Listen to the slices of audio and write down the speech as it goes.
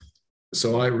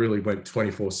So I really went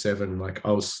 24/7. Like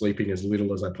I was sleeping as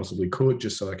little as I possibly could,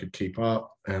 just so I could keep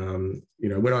up. When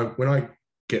I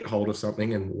get hold of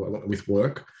something and with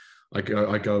work, I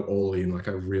go all in. Like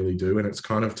I really do, and it's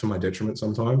kind of to my detriment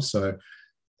sometimes. So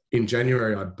in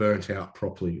January, I burnt out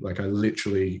properly. Like I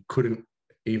literally couldn't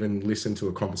even listen to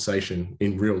a conversation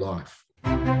in real life.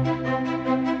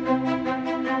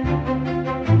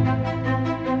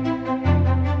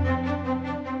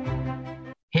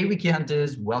 Hey, Wiki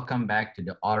Hunters, welcome back to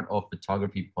the Art of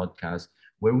Photography podcast,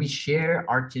 where we share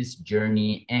artists'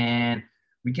 journey and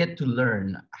we get to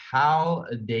learn how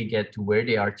they get to where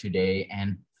they are today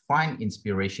and find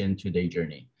inspiration to their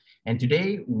journey. And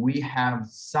today we have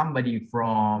somebody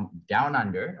from down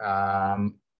under,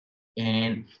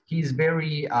 and he's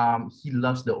he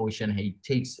loves the ocean. He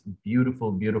takes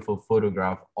beautiful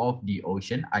photograph of the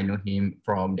ocean. I know him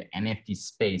from the NFT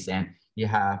space, and you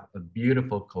have a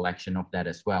beautiful collection of that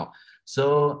as well.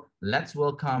 So let's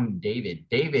welcome David.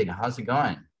 David, how's it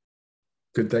going?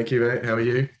 Good, thank you, mate. How are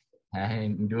you?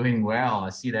 I'm doing well. I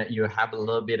see that you have a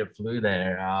little bit of flu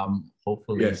there.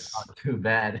 Hopefully it's Yes. not too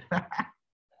bad.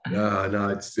 No,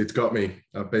 it's got me.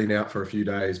 I've been out for a few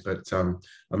days, but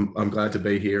I'm glad to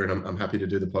be here, and I'm happy to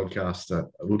do the podcast.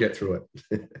 We'll get through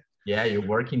it. Yeah, you're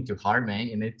working too hard, man.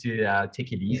 You need to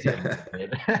take it easy.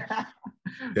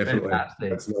 Definitely, Fantastic.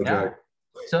 that's no Yeah. joke.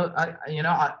 So,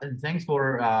 thanks for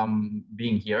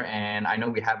being here. And I know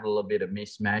we have a little bit of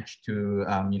mismatch to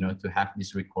have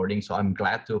this recording. So I'm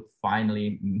glad to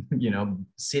finally,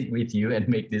 sit with you and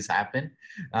make this happen.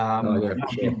 Oh Um, yeah, for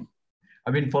sure.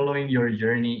 I've been following your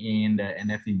journey in the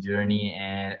NFT journey,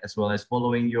 and as well as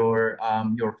following your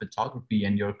photography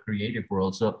and your creative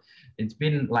world. So it's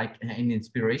been like an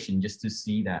inspiration just to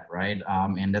see that, right?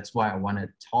 And that's why I want to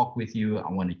talk with you.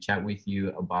 I want to chat with you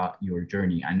about your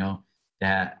journey. I know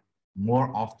that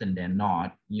more often than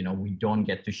not, we don't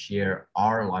get to share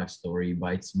our life story,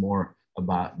 but it's more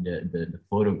about the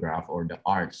photograph or the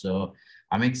art. So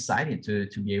I'm excited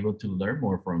to be able to learn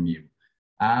more from you.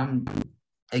 Um,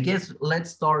 I guess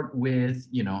let's start with,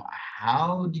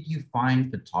 how did you find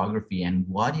photography and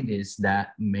what it is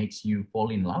that makes you fall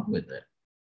in love with it?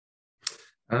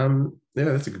 Yeah,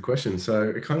 that's a good question. So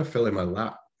it kind of fell in my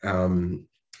lap.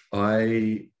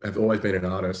 I have always been an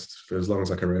artist for as long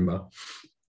as I can remember,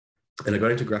 and I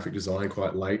got into graphic design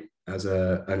quite late as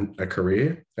a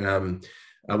career.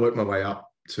 I worked my way up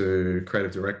to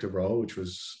creative director role, which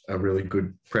was a really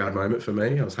good, proud moment for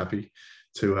me. I was happy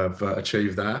to have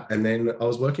achieved that. And then I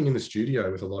was working in the studio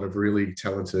with a lot of really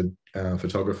talented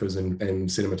photographers and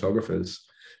cinematographers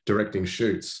directing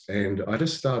shoots. And I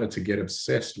just started to get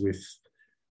obsessed with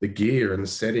the gear and the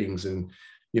settings and,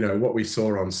 what we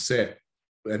saw on set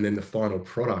and then the final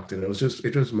product. And it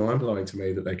was mind blowing to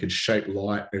me that they could shape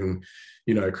light and,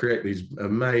 create these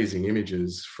amazing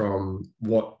images from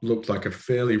what looked like a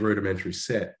fairly rudimentary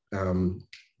set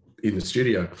in the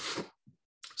studio.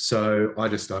 So I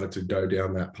just started to go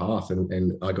down that path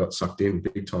and I got sucked in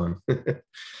big time.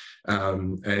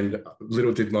 And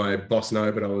little did my boss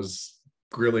know, but I was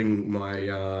grilling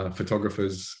my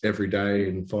photographers every day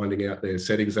and finding out their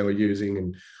settings they were using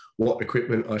and what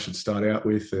equipment I should start out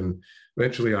with. And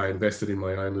eventually I invested in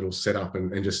my own little setup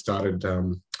and just started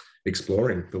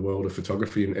exploring the world of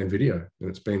photography and video. And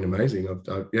it's been amazing.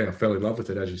 I fell in love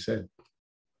with it, as you said.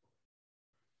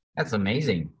 That's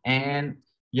amazing. And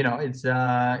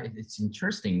it's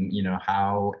interesting,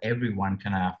 how everyone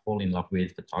kind of fall in love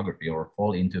with photography or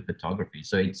fall into photography.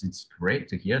 So it's great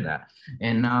to hear that.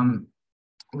 And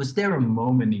was there a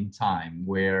moment in time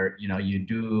where you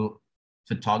do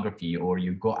photography or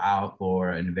you go out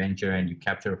for an adventure and you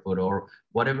capture a photo or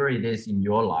whatever it is in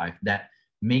your life that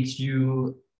makes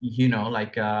you,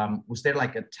 was there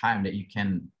like a time that you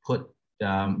can put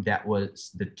that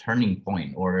was the turning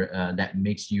point or that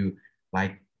makes you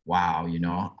like, wow,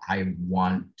 I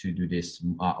want to do this.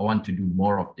 I want to do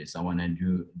more of this. I want to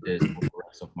do this for the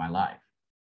rest of my life.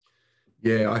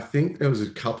 Yeah, I think there was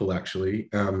a couple actually.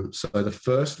 So the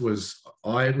first was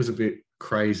I was a bit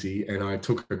crazy and I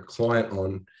took a client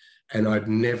on and I'd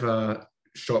never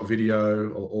shot video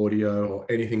or audio or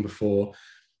anything before.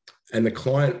 And the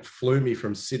client flew me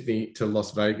from Sydney to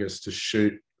Las Vegas to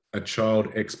shoot a child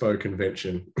expo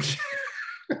convention,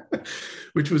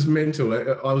 which was mental.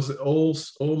 I was all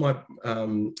my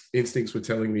instincts were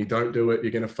telling me, don't do it.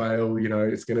 You're going to fail.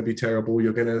 It's going to be terrible.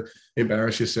 You're going to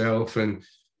embarrass yourself. And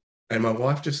my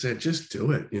wife just said, just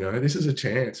do it. This is a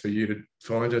chance for you to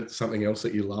find something else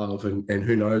that you love and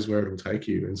who knows where it'll take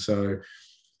you. And so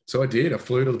I did. I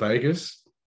flew to Vegas.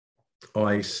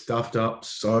 I stuffed up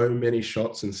so many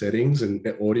shots and settings and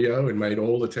audio and made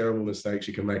all the terrible mistakes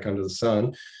you can make under the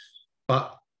sun.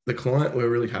 But the client were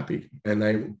really happy, and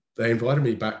they invited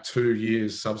me back 2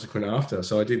 years subsequent after.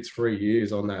 So I did 3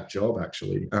 years on that job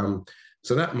actually.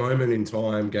 So that moment in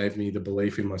time gave me the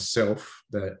belief in myself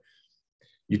that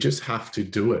you just have to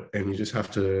do it, and you just have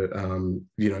to,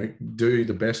 do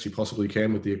the best you possibly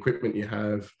can with the equipment you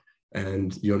have,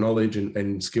 and your knowledge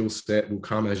and skill set will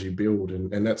come as you build.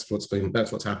 And that's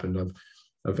what's happened.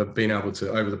 I've been able to,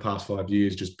 over the past 5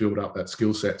 years, just build up that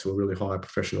skill set to a really high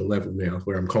professional level now,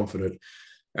 where I'm confident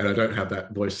and I don't have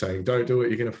that voice saying, don't do it,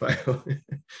 you're going to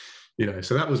fail.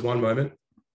 So that was one moment.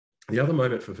 The other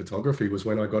moment for photography was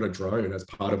when I got a drone as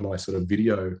part of my sort of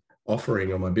video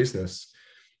offering on my business.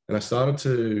 And I started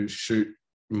to shoot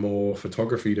more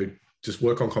photography to just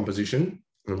work on composition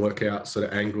and work out sort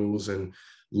of angles and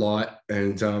light.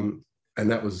 And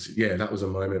that was a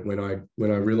moment when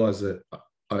I realized that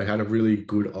I had a really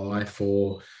good eye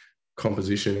for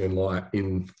composition and light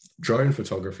in drone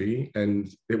photography. And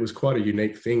it was quite a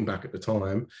unique thing back at the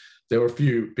time. There were a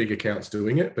few big accounts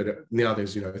doing it, but now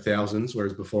there's, thousands,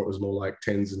 whereas before it was more like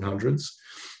tens and hundreds.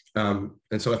 And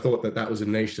so I thought that was a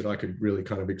niche that I could really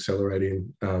kind of excel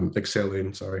in.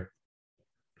 Sorry.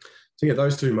 So yeah,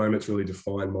 those two moments really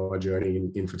defined my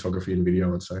journey in photography and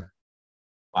video, I'd say.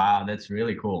 Wow, that's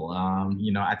really cool.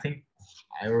 I think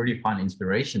I already found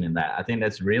inspiration in that. I think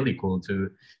that's really cool to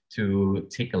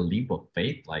take a leap of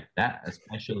faith like that,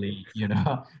 especially,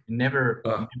 never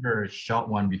shot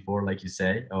one before, like you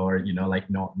say, or, like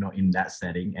not in that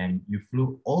setting. And you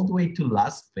flew all the way to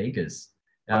Las Vegas.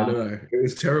 I know, it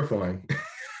was terrifying.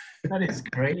 That is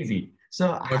crazy.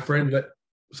 So my friend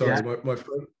my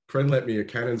friend let me a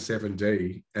Canon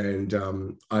 7D, and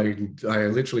I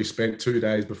literally spent 2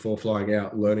 days before flying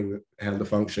out learning how to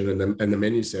function and the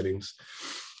menu settings.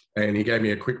 And he gave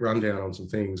me a quick rundown on some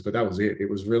things, but that was it. It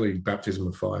was really baptism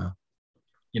of fire.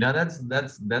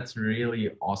 That's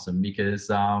really awesome, because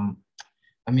I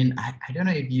don't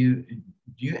know if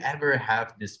do you ever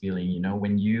have this feeling,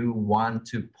 when you want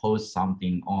to post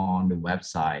something on the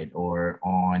website or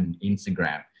on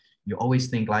Instagram, you always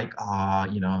think like,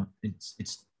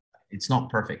 it's not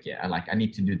perfect yet. I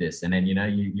need to do this. And then,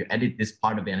 you edit this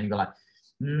part of it and you go like,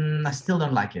 I still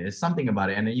don't like it. There's something about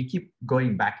it. And then you keep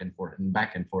going back and forth and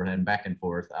back and forth and back and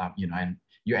forth, and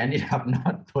you ended up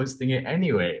not posting it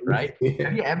anyway, right? Yeah.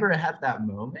 Have you ever had that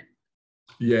moment?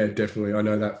 Yeah, definitely. I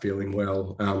know that feeling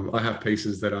well. I have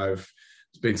pieces that I've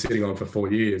been sitting on for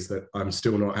 4 years that I'm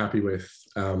still not happy with.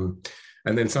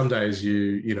 And then some days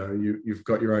you've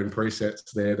got your own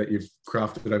presets there that you've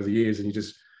crafted over the years, and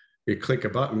you click a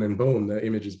button and boom, the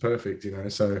image is perfect.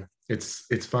 So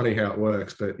it's funny how it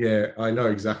works. But yeah, I know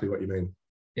exactly what you mean.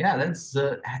 Yeah, that's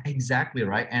exactly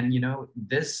right. And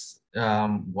this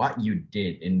what you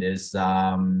did in this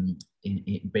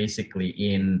basically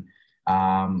in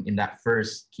that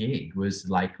first gig was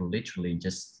like literally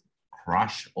just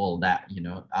crush all that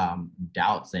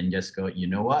doubts and just go, you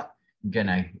know what, I'm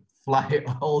gonna fly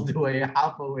all the way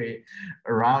halfway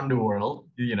around the world.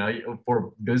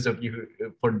 For those of you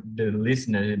for the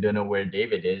listener who don't know where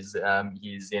David is,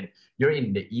 you're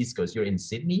in the East Coast. You're in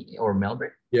Sydney or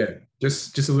Melbourne? Yeah,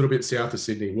 just a little bit south of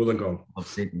Sydney, Wollongong. Of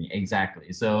Sydney,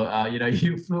 exactly. So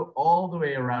you flew all the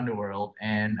way around the world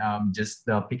and just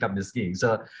pick up this gig.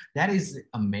 So that is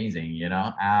amazing,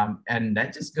 and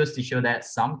that just goes to show that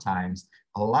sometimes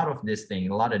a lot of a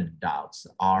lot of doubts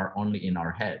are only in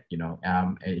our head.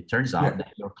 It turns out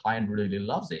that your client really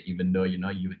loves it, even though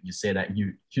you say that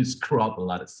you screw up a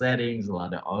lot of settings, a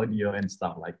lot of audio and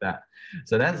stuff like that.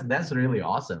 So that's really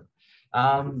awesome.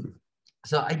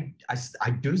 So I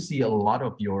do see a lot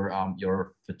of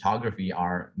your photography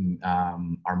are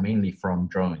mainly from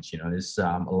drones. There's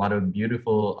a lot of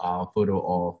beautiful photo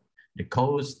of the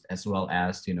coast as well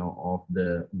as of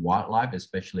the wildlife,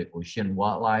 especially ocean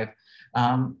wildlife.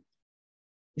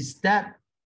 Is that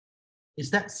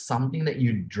something that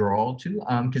you draw to?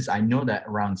 Because I know that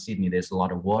around Sydney there's a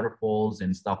lot of waterfalls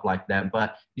and stuff like that.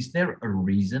 But is there a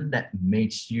reason that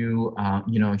makes you,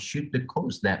 shoot the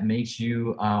coast? That makes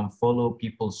you follow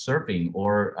people surfing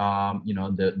or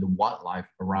the wildlife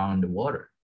around the water?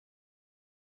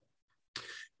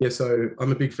 Yeah, so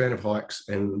I'm a big fan of hikes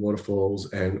and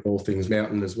waterfalls and all things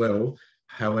mountain as well.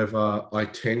 However, I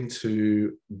tend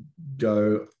to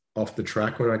go off the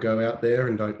track when I go out there,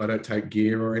 and I don't take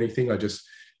gear or anything. I just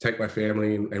take my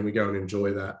family and we go and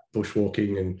enjoy that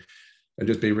bushwalking and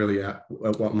just be really at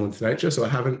one with nature. So I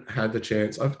haven't had the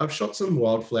chance. I've shot some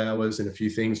wildflowers and a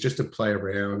few things just to play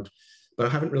around, but I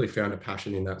haven't really found a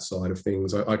passion in that side of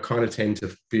things. I kind of tend to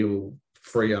feel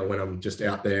freer when I'm just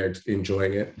out there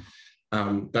enjoying it.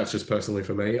 That's just personally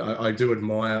for me. I do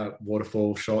admire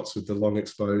waterfall shots with the long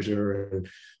exposure and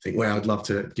think, wow, I'd love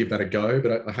to give that a go,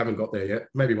 but I haven't got there yet.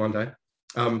 Maybe one day.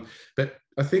 But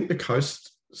I think the coast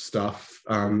stuff.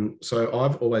 So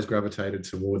I've always gravitated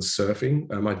towards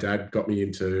surfing. My dad got me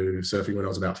into surfing when I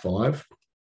was about 5.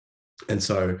 And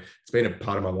so it's been a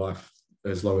part of my life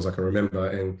as long as I can remember.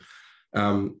 And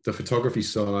the photography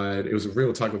side, it was a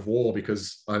real tug of war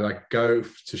because I like go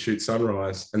to shoot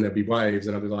sunrise and there'd be waves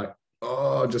and I'd be like,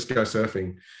 oh, just go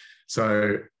surfing.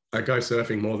 So I go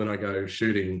surfing more than I go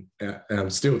shooting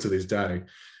still to this day.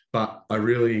 But I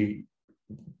really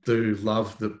do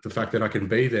love the fact that I can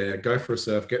be there, go for a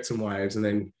surf, get some waves, and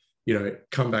then, you know,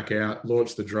 come back out,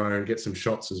 launch the drone, get some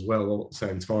shots as well all at the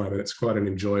same time. And it's quite an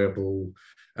enjoyable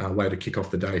way to kick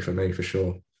off the day for me, for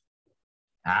sure.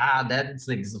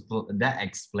 That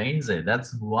explains it.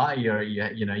 That's why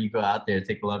you go out there,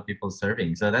 take a lot of people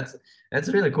surfing. So that's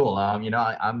really cool.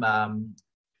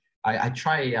 I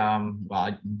try,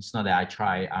 well, it's not that I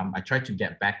try, I tried to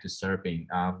get back to surfing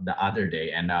the other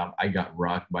day, and I got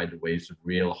rocked by the waves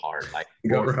real hard. Like,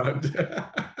 you got rocked.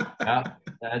 Yeah,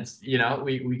 that's,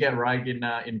 we get rocked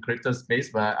in crypto space,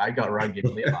 but I got rocked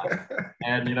in real life.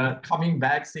 And, coming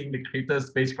back, seeing the crypto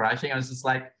space crashing, I was just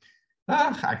like,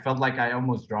 I felt like I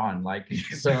almost drowned. Like,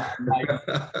 so I'm like,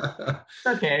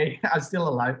 okay, I'm still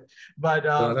alive. But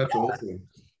oh, that's awesome.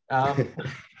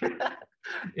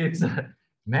 It's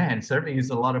man, surfing is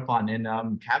a lot of fun,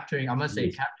 and capturing, I must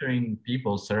say, capturing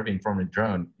people surfing from a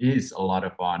drone is a lot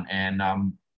of fun, and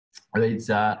it's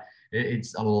a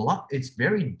lot. It's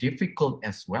very difficult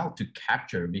as well to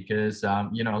capture because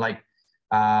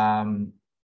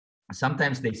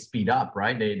sometimes they speed up,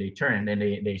 right? They turn and then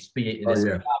they speed up,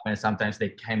 and sometimes they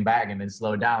came back and then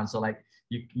slow down. So like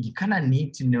you kind of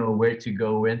need to know where to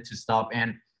go, when to stop,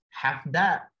 and have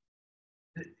that.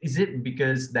 Is it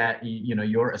because that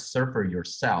you're a surfer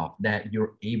yourself that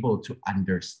you're able to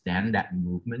understand that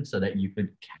movement so that you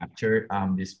could capture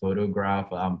this photograph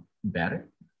better?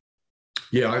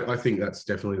 Yeah, I think that's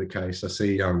definitely the case. I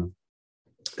see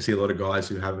a lot of guys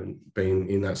who haven't been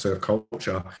in that surf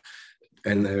culture,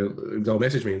 and they'll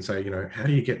message me and say, how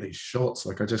do you get these shots?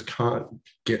 Like, I just can't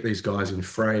get these guys in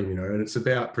frame, and it's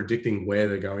about predicting where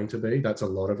they're going to be. That's a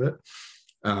lot of it.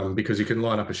 Because you can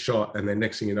line up a shot and then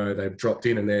next thing you know, they've dropped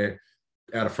in and they're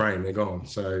out of frame, they're gone.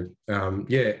 So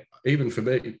yeah, even for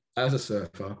me as a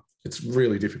surfer, it's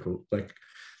really difficult. Like,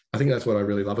 I think that's what I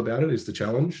really love about it, is the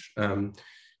challenge.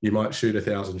 You might shoot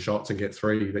 1,000 shots and get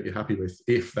 3 that you're happy with.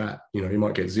 If that, you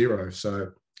might get 0.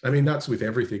 So, I mean, that's with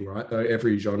everything, right? Though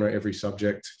every genre, every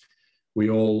subject,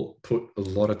 we all put a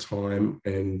lot of time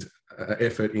and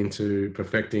effort into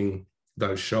perfecting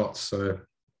those shots. So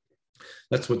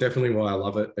that's definitely why I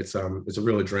love it. It's a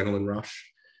real adrenaline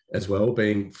rush as well,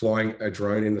 flying a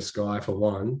drone in the sky for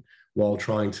one, while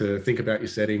trying to think about your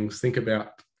settings, think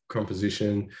about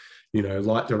composition,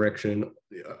 light direction,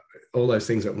 all those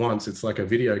things at once. It's like a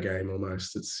video game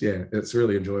almost. It's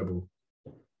really enjoyable.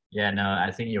 Yeah, no,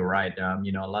 I think you're right. A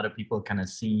lot of people kind of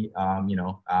see,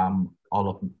 all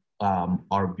of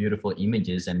our beautiful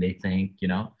images, and they think,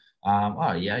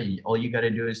 oh yeah, all you got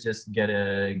to do is just get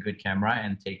a good camera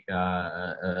and take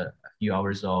a few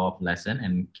hours of lesson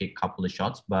and take a couple of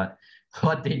shots. But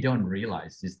what they don't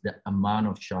realize is the amount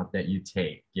of shot that you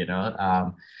take.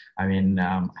 I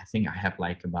think I have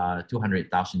like about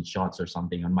 200,000 shots or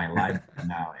something on my life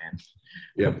now, and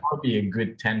probably a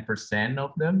good 10%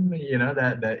 of them,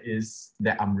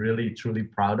 that I'm really truly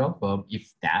proud of.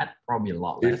 If that, probably a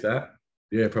lot less. If that,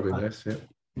 yeah, probably less. Yeah.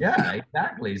 Yeah,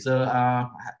 exactly. So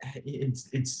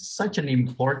it's such an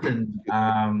important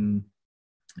thing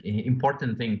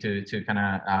to kind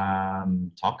of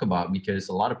talk about, because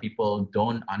a lot of people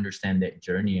don't understand that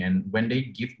journey, and when they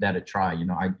give that a try,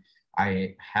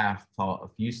 I have taught a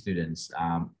few students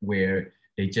where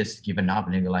they just given up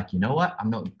and they're like, you know what, I'm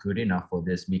not good enough for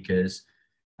this because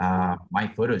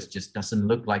my photos just doesn't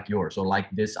look like yours, or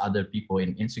like this other people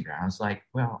in Instagram. I was like,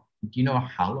 well, do you know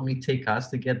how long it take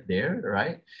us to get there,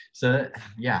 right? So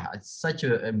yeah, it's such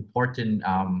an important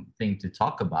thing to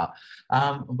talk about.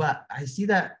 But I see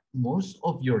that most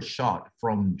of your shot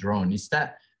from drone, is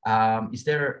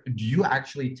there, do you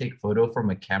actually take photo from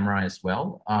a camera as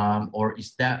well? Or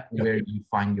is that where you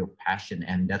find your passion,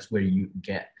 and that's where you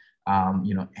get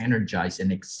energized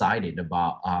and excited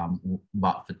about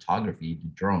photography, the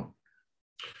drone?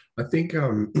 I think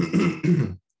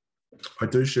I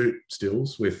do shoot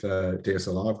stills with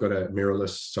DSLR. I've got a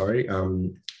mirrorless,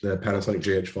 the Panasonic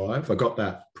GH5. I got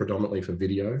that predominantly for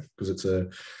video because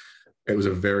it was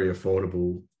a very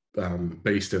affordable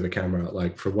beast of a camera.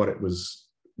 Like, for what it was,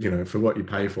 for what you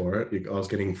pay for it, I was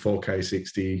getting 4K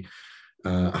 60,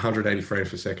 180 frames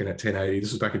per second at 1080.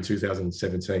 This was back in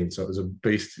 2017, so it was a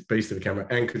beast of a camera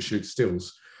and could shoot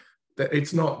stills.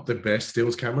 It's not the best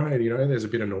stills camera, and there's a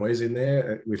bit of noise in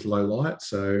there with low light,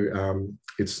 so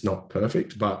it's not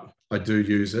perfect, but I do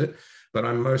use it. But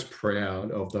I'm most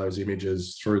proud of those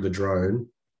images through the drone,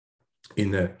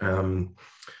 in that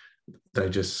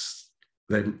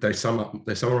they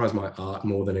summarize my art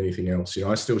more than anything else.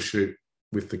 I still shoot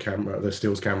with the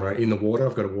stills camera in the water.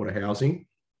 I've got a water housing,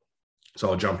 so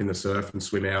I'll jump in the surf and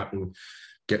swim out and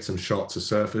get some shots of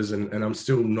surfers, and I'm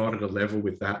still not at a level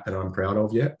with that I'm proud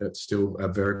of yet. It's still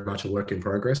very much a work in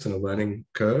progress and a learning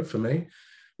curve for me,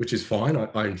 which is fine.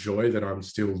 I enjoy that I'm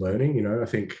still learning. I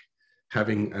think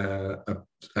having a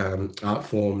art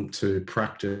form to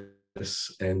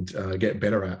practice and get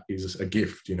better at is a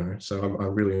gift, so I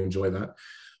really enjoy that.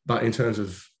 But in terms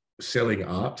of selling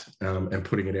art and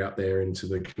putting it out there into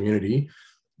the community,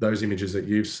 those images that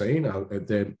you've seen,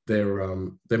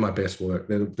 they're my best work.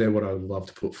 They're what I love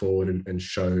to put forward and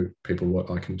show people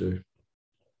what I can do.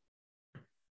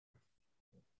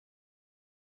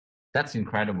 That's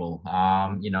incredible.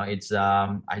 It's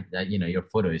your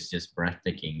photo is just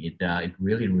breathtaking. It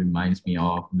really reminds me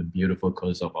of the beautiful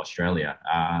coast of Australia.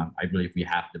 I believe we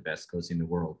have the best coast in the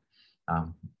world.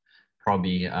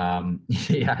 Probably,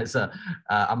 yeah. So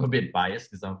I'm a bit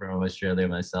biased because I'm from Australia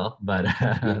myself, but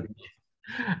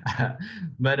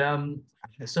but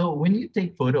so when you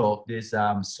take photo of these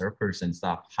surfers and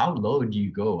stuff, how low do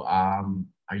you go?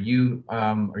 Are you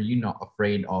not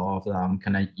afraid of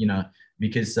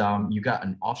because you got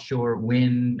an offshore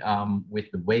wind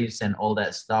with the waves and all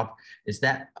that stuff? Is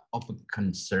that of a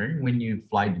concern when you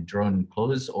fly the drone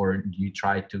close, or do you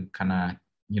try to kind of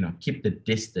keep the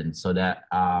distance so that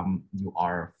you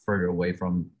are further away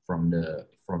from the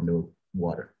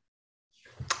water?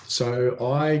 So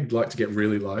I like to get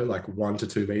really low, like 1 to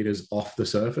 2 meters off the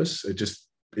surface. It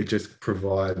just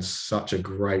provides such a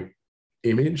great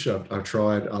image. I've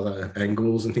tried other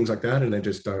angles and things like that, and they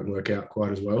just don't work out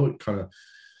quite as well. It kind of,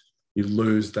 you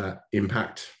lose that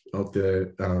impact of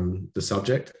the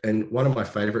subject. And one of my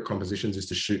favorite compositions is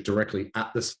to shoot directly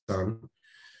at the sun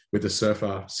with the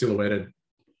surfer silhouetted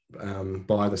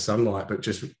by the sunlight, but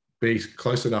just be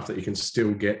close enough that you can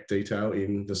still get detail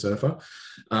in the surfer.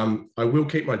 I will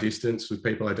keep my distance with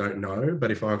people I don't know, but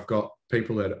if I've got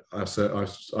people that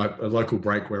a local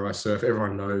break where I surf,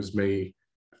 everyone knows me,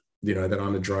 that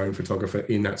I'm a drone photographer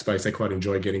in that space. They quite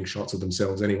enjoy getting shots of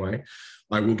themselves anyway.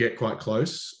 I will get quite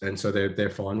close, and so they're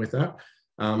fine with that.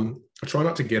 I try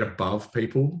not to get above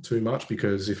people too much,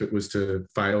 because if it was to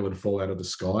fail and fall out of the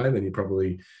sky, then you're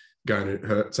probably going to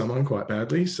hurt someone quite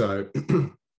badly. So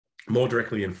more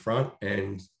directly in front,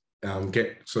 and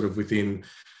get sort of within,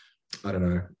 I don't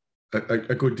know,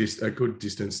 a good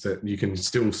distance that you can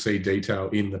still see detail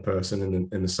in the person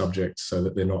and the subject, so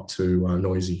that they're not too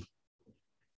noisy.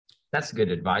 That's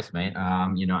good advice, mate.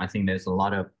 I think there's a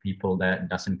lot of people that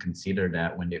doesn't consider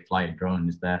that when they fly a drone,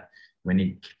 is that when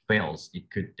it fails, it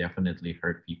could definitely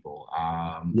hurt people.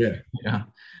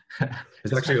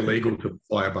 It's actually illegal to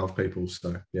fly above people.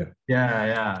 So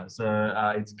yeah. So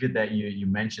it's good that you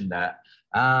mentioned that.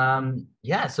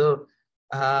 So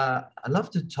I'd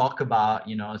love to talk about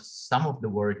some of the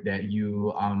work that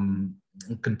you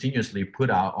continuously put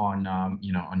out on on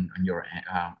your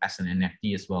as an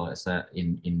NFT, as well as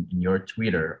in your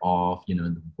Twitter, of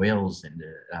the whales and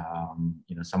the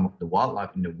some of the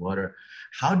wildlife in the water.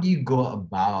 How do you go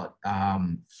about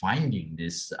finding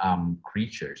these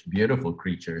creatures, beautiful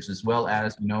creatures, as well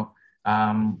as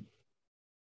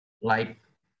like,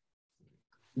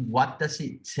 what does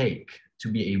it take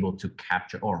to be able to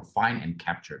capture or find and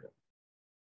capture them?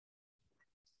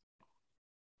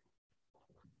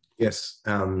 Yes.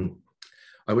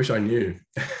 I wish I knew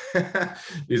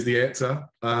is the answer.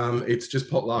 It's just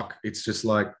pot luck. It's just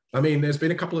like, there's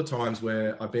been a couple of times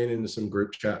where I've been into some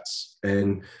group chats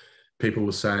and people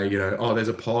will say, oh, there's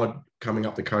a pod coming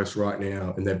up the coast right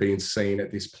now and they're being seen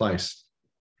at this place.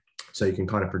 So you can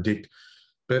kind of predict.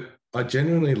 But I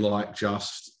genuinely like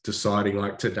just deciding,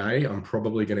 like today, I'm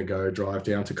probably going to go drive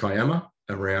down to Kiama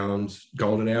around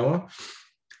golden hour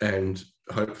and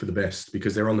hope for the best,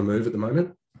 because they're on the move at the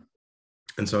moment.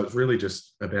 And so it's really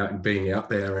just about being out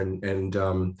there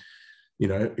and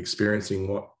experiencing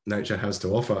what nature has to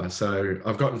offer. So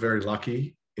I've gotten very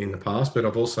lucky in the past, but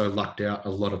I've also lucked out a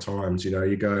lot of times.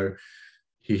 You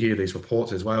hear these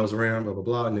reports, there's whales around, blah, blah,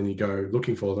 blah, and then you go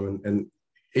looking for them. And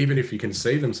even if you can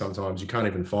see them, sometimes you can't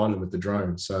even find them with the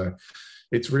drone. So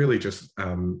it's really just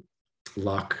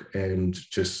luck and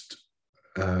just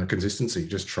consistency,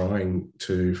 just trying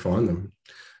to find them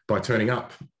by turning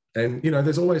up. And,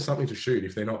 there's always something to shoot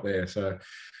if they're not there. So,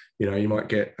 you know, you might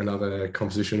get another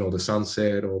composition or the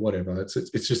sunset or whatever.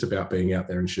 It's just about being out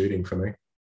there and shooting for me.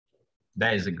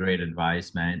 That is a great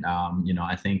advice, man. You know,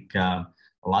 I think a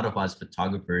lot of us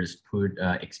photographers put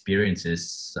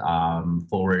experiences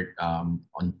forward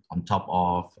on top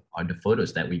of the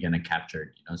photos that we're gonna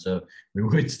capture. You know, so we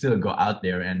would still go out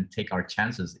there and take our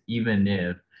chances, even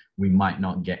if we might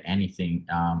not get anything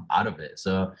out of it.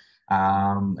 So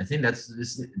I think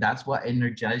that's what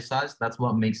energizes us. That's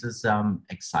what makes us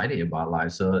excited about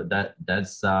life. So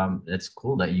that's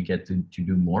cool that you get to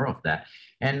do more of that.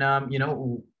 And you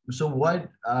know, so what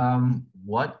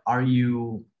are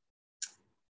you,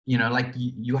 you know, like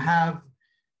you have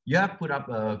put up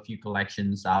a few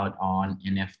collections out on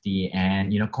NFT,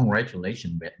 and you know,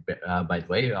 congratulations by the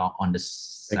way on the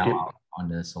sell on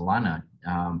the Solana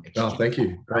Oh, exchange. thank you.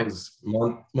 That Right? was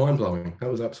mind blowing. That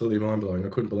was absolutely mind blowing. I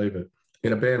couldn't believe it.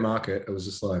 In a bear market, it was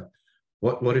just like,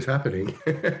 what is happening?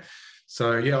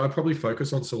 So yeah, I probably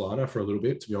focus on Solana for a little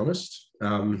bit, to be honest.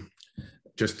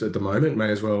 Just at the moment, may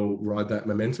as well ride that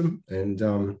momentum, and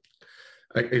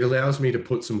it allows me to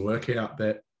put some work out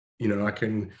that, you know, I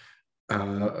can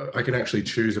actually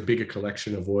choose a bigger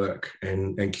collection of work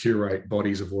and curate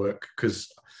bodies of work,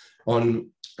 because on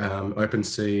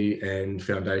OpenSea and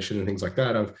Foundation and things like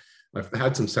that, I've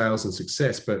had some sales and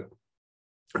success, but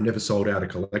I've never sold out a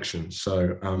collection.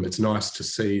 So it's nice to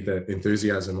see that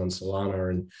enthusiasm on Solana,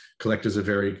 and collectors are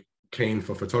very keen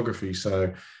for photography.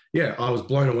 So yeah, I was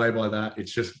blown away by that.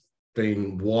 It's just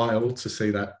been wild to see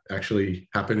that actually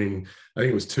happen in, I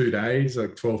think it was 2 days,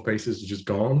 like 12 pieces are just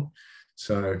gone.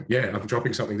 So yeah, I'm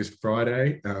dropping something this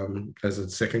Friday as a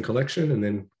second collection, and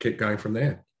then keep going from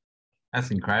there. That's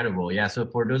incredible. Yeah. So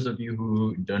for those of you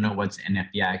who don't know what's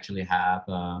NFT, I actually have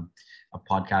a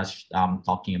podcast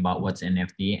talking about what's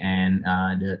NFT, and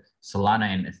the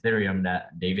Solana and Ethereum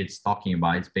that David's talking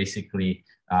about. It's basically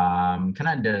kind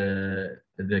of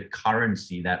the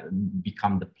currency that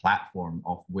become the platform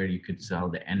of where you could sell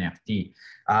the NFT.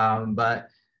 But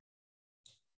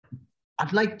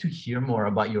I'd like to hear more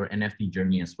about your NFT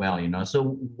journey as well. You know,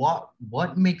 so what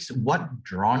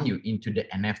drawn you into the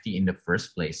NFT in the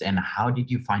first place, and how did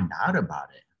you find out about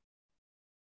it?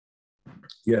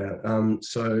 Yeah,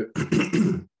 so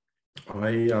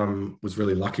I was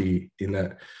really lucky in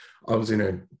that I was in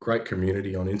a great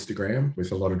community on Instagram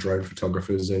with a lot of drone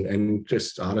photographers and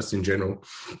just artists in general.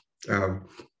 Um,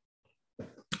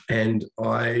 and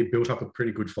I built up a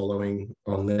pretty good following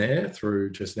on there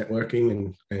through just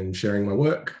networking and sharing my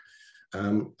work.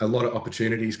 A lot of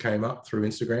opportunities came up through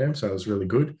Instagram, so it was really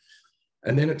good.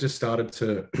 And then it just started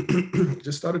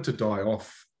to die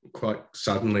off quite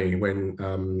suddenly when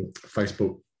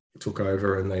Facebook took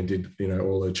over and they did, you know,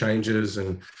 all the changes.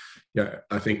 And yeah,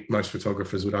 I think most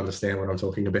photographers would understand what I'm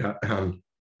talking about.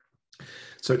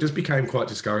 So it just became quite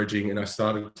discouraging, and I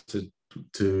started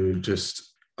to just,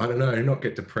 I don't know, not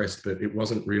get depressed, but it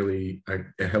wasn't really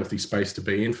a healthy space to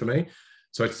be in for me.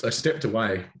 So I stepped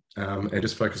away and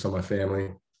just focused on my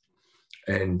family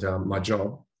and my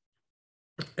job.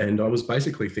 And I was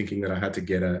basically thinking that I had to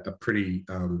get a pretty,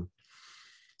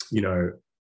 you know,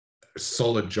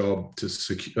 solid job to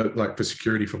like for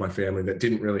security for my family that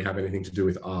didn't really have anything to do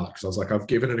with art. Because I was like, I've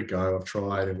given it a go, I've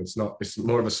tried, and it's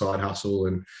more of a side hustle,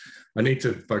 and I need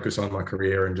to focus on my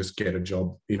career and just get a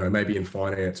job, you know, maybe in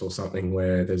finance or something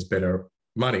where there's better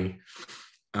money,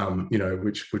 you know,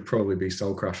 which would probably be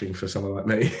soul crushing for someone like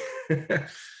me.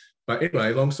 But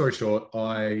anyway, long story short,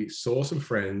 I saw some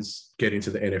friends get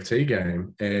into the NFT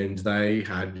game and they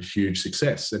had huge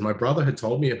success. And my brother had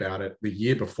told me about it the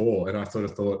year before. And I sort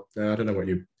of thought, I don't know what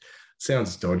you,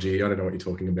 sounds dodgy. I don't know what you're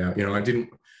talking about. You know, I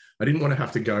didn't want to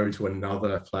have to go to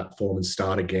another platform and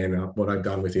start again what I'd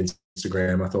done with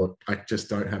Instagram. I thought, I just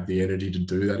don't have the energy to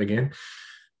do that again.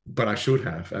 But I should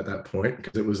have at that point,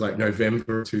 because it was like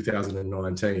November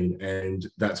 2019. And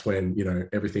that's when, you know,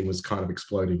 everything was kind of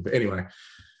exploding. But anyway,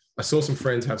 I saw some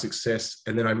friends have success,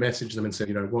 and then I messaged them and said,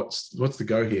 you know, what's the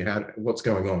go here? What's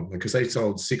going on? Because they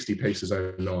sold 60 pieces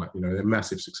overnight. You know, they're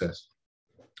massive success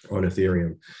on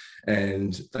Ethereum,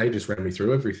 and they just ran me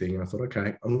through everything. And I thought,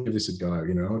 okay, I'm gonna give this a go.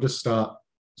 You know, I'll just start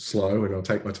slow and I'll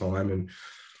take my time.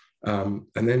 And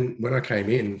then when I came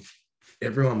in,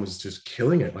 everyone was just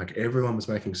killing it. Like everyone was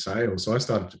making sales. So I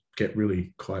started to get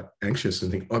really quite anxious and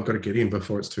think, oh, I've got to get in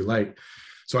before it's too late.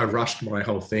 So I rushed my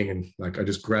whole thing, and like I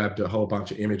just grabbed a whole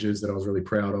bunch of images that I was really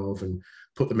proud of and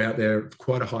put them out there at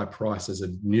quite a high price as a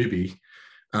newbie,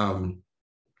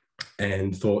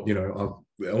 and thought, you know,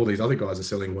 all these other guys are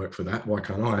selling work for that. Why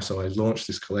can't I? So I launched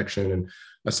this collection, and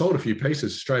I sold a few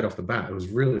pieces straight off the bat. It was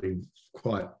really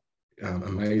quite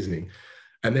amazing.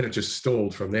 And then it just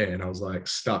stalled from there, and I was like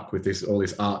stuck with all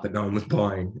this art that no one was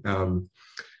buying.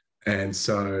 And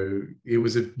so it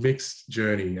was a mixed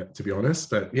journey, to be honest.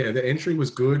 But yeah, the entry was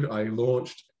good. I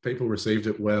launched, people received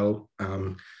it well.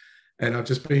 And I've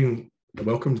just been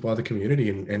welcomed by the community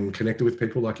and connected with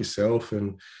people like yourself.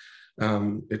 And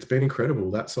it's been incredible.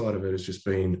 That side of it has just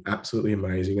been absolutely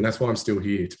amazing. And that's why I'm still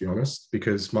here, to be honest,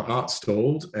 because my art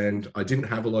stalled and I didn't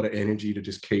have a lot of energy to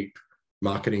just keep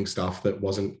marketing stuff that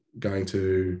wasn't going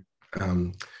to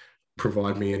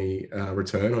provide me any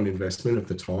return on investment at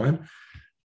the time.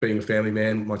 Being a family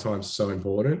man, my time's so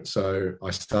important. So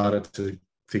I started to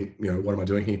think, what am I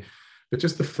doing here? But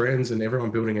just the friends and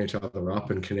everyone building each other up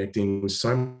and connecting was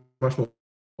so much more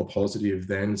positive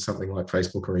than something like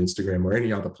Facebook or Instagram or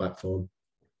any other platform.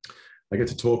 I get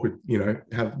to talk with,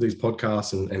 have these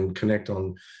podcasts and connect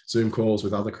on Zoom calls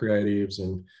with other creatives.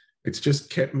 And it's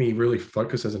just kept me really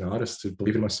focused as an artist to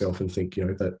believe in myself and think,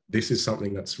 that this is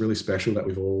something that's really special that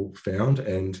we've all found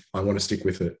and I want to stick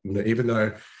with it. And even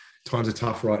though times are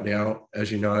tough right now,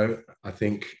 as you know, I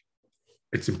think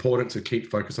it's important to keep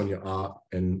focus on your art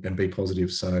and be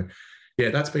positive. So yeah,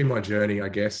 that's been my journey, I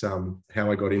guess, how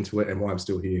I got into it and why I'm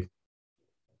still here.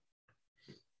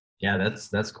 Yeah,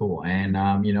 that's cool. And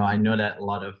I know that a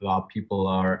lot of people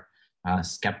are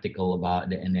skeptical about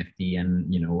the NFT and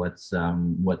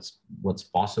what's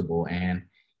possible. And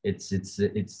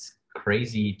it's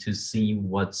crazy to see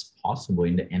what's possible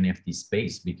in the NFT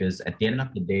space, because at the end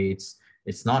of the day,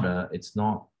 it's not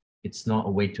a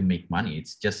way to make money.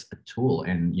 It's just a tool,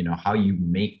 and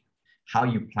how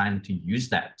you plan to use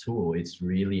that tool, it's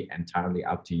really entirely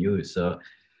up to you. So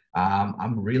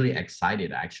I'm really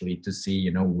excited actually to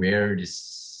see where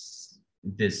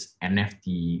this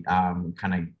NFT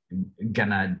kind of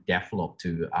gonna develop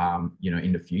to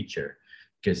in the future,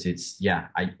 because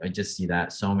I just see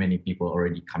that so many people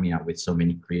already coming up with so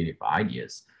many creative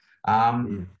ideas.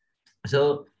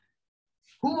 So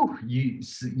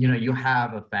you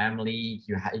have a family,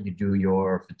 you do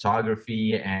your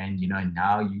photography, and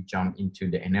now you jump into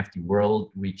the NFT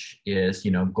world, which is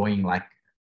going like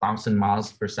 1,000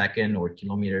 miles per second or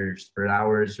kilometers per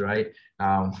hours, right?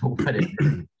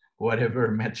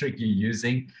 Whatever metric you're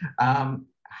using.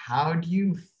 How do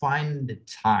you find the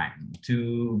time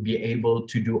to be able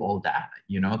to do all that?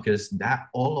 Because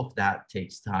all of that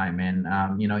takes time, and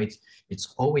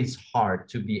it's always hard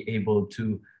to be able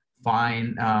to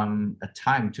find a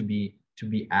time to be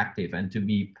active and to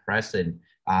be present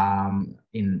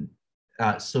in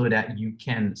so that you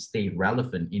can stay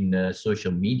relevant in the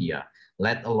social media,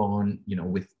 let alone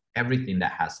with everything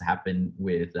that has happened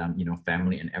with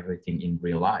family and everything in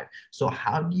real life. So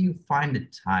how do you find the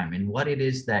time, and what it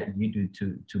is that you do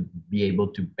to be able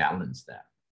to balance that?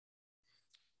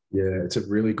 Yeah, it's a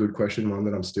really good question, one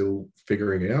that I'm still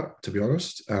figuring out, to be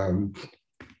honest.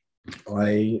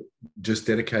 I just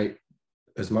dedicate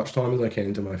as much time as I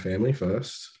can to my family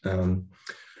first.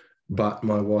 But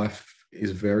my wife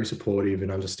is very supportive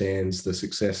and understands the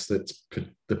success the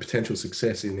potential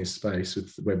success in this space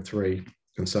with Web3.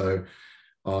 And so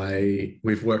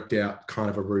we've worked out kind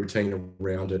of a routine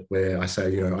around it where I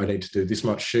say, I need to do this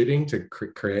much shooting to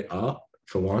create art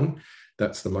for one.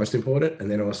 That's the most important.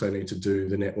 And then I also need to do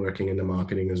the networking and the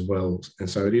marketing as well. And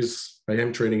so I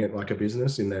am treating it like a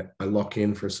business in that I lock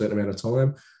in for a certain amount of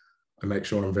time. I make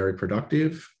sure I'm very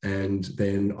productive, and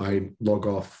then I log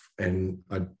off, and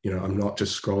I'm not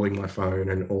just scrolling my phone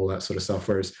and all that sort of stuff.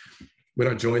 Whereas when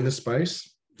I joined the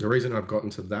space, the reason I've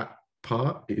gotten to that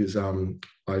part is I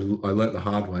learned the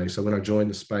hard way. So when I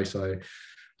joined the space,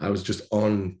 I was just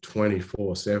on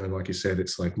 24/7. Like you said,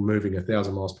 it's like moving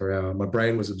 1,000 miles per hour. My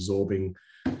brain was absorbing,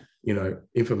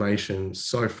 information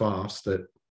so fast that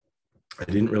I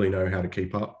didn't really know how to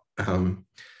keep up.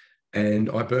 And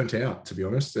I burnt out, to be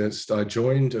honest. I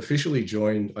officially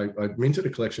joined, I minted a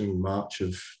collection in March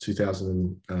of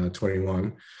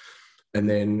 2021. And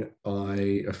then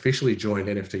I officially joined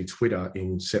NFT Twitter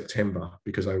in September,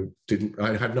 because I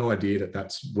had no idea that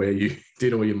that's where you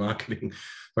did all your marketing.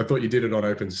 I thought you did it on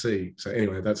OpenSea. So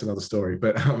anyway, that's another story.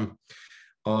 But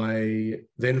I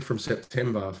then from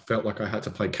September felt like I had to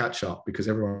play catch up, because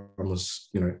everyone was,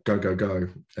 go, go, go.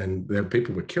 And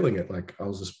people were killing it. Like, I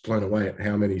was just blown away at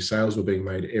how many sales were being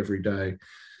made every day.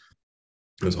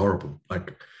 It was horrible.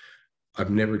 Like,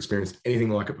 I've never experienced anything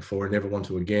like it before. I never want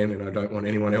to again. And I don't want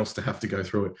anyone else to have to go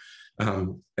through it.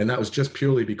 And that was just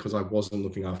purely because I wasn't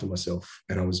looking after myself,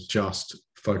 and I was just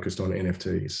focused on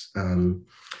NFTs.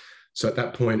 So at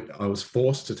that point, I was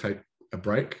forced to take a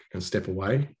break and step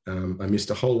away. I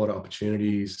missed a whole lot of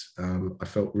opportunities. I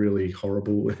felt really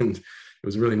horrible, and it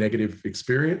was a really negative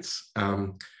experience.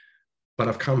 But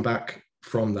I've come back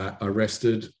from that. I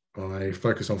rested, I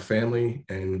focused on family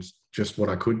and just what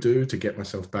I could do to get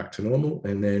myself back to normal.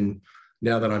 And then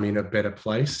now that I'm in a better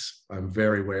place, I'm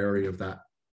very wary of that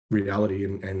reality,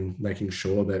 and making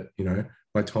sure that, you know,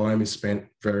 my time is spent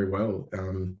very well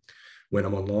when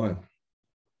I'm online.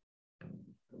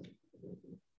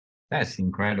 That's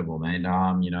incredible, man.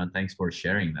 You know, thanks for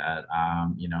sharing that.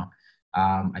 You know,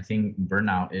 I think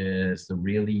burnout is a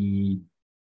really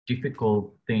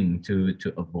difficult thing to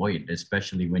avoid,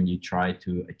 especially when you try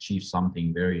to achieve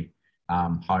something very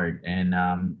hard.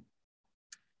 And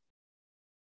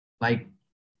like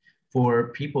for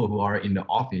people who are in the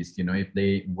office, you know, if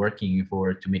they working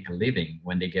for to make a living,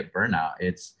 when they get burnout,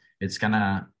 it's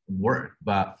gonna work.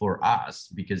 But for us,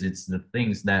 because it's the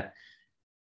things that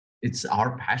it's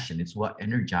our passion, it's what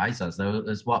energizes us,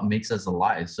 that's what makes us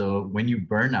alive. So when you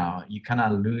burn out, you kind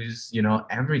of lose, you know,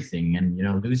 everything, and you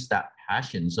know, lose that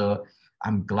passion. So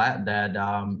I'm glad that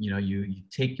you know, you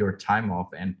take your time off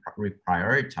and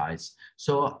prioritize.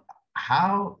 So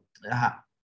how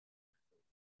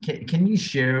can you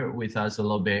share with us a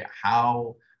little bit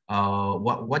how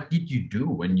what did you do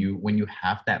when you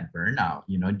have that burnout?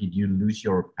 You know, did you lose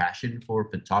your passion for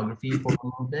photography for a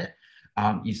little bit?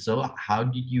 If so, how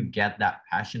did you get that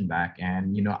passion back?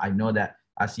 And you know, I know that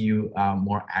as you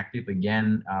more active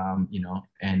again, you know,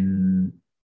 and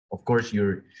of course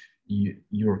you're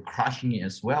crushing it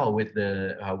as well with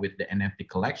the NFT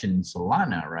collection in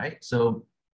Solana, right? So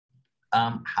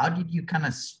how did you kind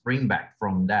of spring back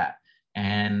from that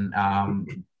and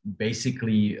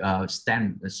basically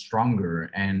stand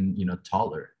stronger and, you know,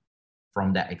 taller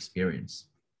from that experience?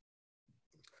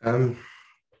 Um,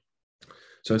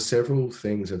 so several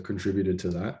things have contributed to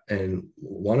that, and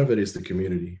one of it is the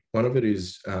community. One of it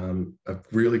is a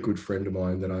really good friend of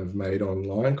mine that I've made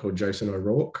online called Jason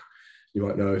O'Rourke. You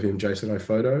might know of him, Jason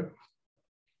O'Photo.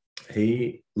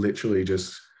 He literally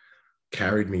just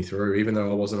carried me through, even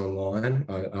though I wasn't online.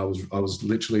 I was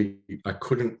literally, I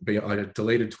couldn't be, I had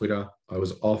deleted Twitter. I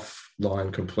was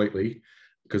offline completely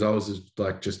because I was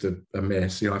just a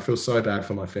mess. You know, I feel so bad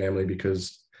for my family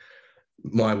because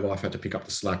my wife had to pick up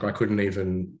the slack. I couldn't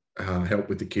even help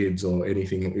with the kids or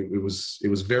anything. It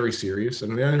was very serious.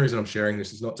 And the only reason I'm sharing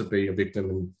this is not to be a victim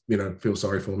and, you know, feel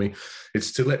sorry for me.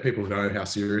 It's to let people know how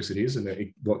serious it is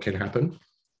and what can happen.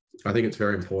 I think it's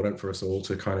very important for us all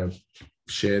to kind of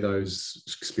share those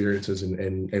experiences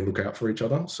and look out for each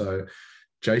other. So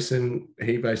Jason,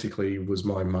 he basically was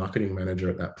my marketing manager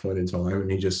at that point in time,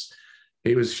 and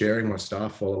he was sharing my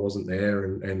stuff while I wasn't there,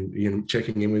 and you know,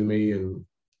 checking in with me, and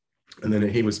then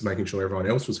he was making sure everyone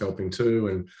else was helping too.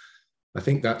 And I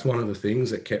think that's one of the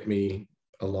things that kept me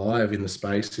alive in the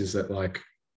space, is that, like,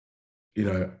 you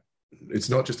know, it's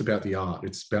not just about the art,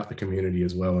 it's about the community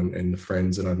as well, and the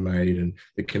friends that I've made and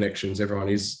the connections. Everyone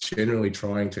is generally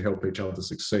trying to help each other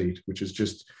succeed, which is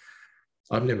just,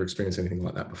 I've never experienced anything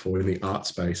like that before. In the art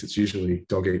space, it's usually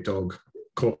dog eat dog.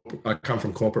 I come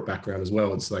from corporate background as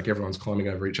well. It's like everyone's climbing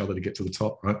over each other to get to the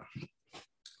top, right?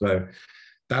 So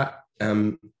that,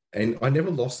 and I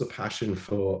never lost the passion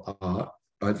for art.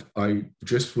 I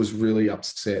just was really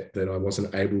upset that I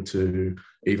wasn't able to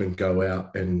even go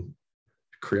out and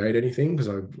create anything, because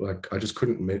I just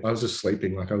couldn't. I was just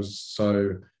sleeping. Like, I was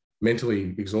so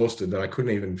mentally exhausted that I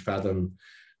couldn't even fathom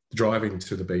driving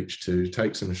to the beach to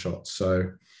take some shots.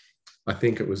 So I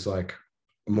think it was like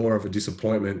more of a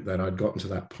disappointment that I'd gotten to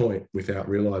that point without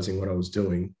realizing what I was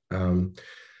doing.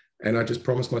 And I just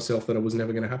promised myself that it was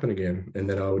never going to happen again, and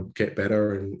that I would get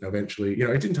better. And eventually, you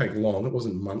know, it didn't take long. It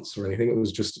wasn't months or anything. It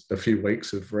was just a few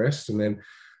weeks of rest. And then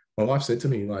my wife said to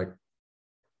me, like,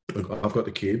 look, I've got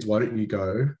the kids. Why don't you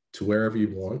go to wherever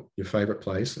you want, your favorite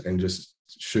place, and just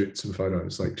shoot some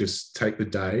photos? Like, just take the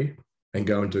day and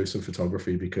go and do some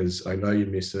photography, because I know you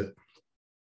miss it.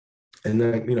 And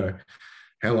then, you know,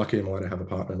 how lucky am I to have a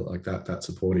partner like that, that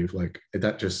supportive? Like,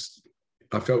 that just,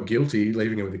 I felt guilty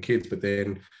leaving it with the kids, but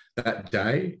then that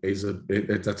day is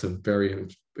that's a very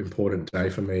important day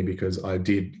for me, because I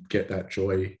did get that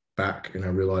joy back, and I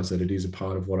realized that it is a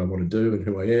part of what I want to do and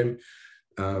who I am.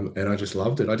 And I just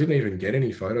loved it. I didn't even get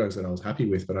any photos that I was happy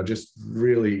with, but I just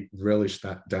really relished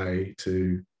that day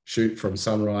to shoot from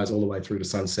sunrise all the way through to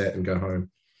sunset and go home.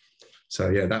 So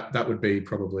yeah, that would be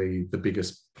probably the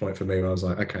biggest point for me, where I was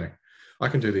like, okay, I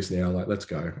can do this now. Like, let's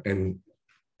go. And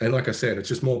like I said, it's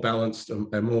just more balanced,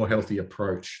 a more healthy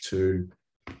approach to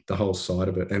the whole side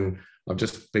of it. And I've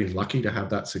just been lucky to have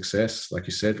that success, like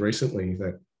you said, recently,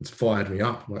 that it's fired me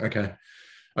up. I'm like, okay,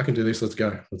 I can do this. Let's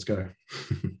go. Let's go.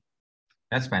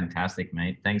 That's fantastic,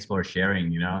 mate. Thanks for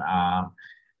sharing. You know,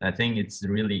 I think it's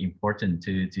really important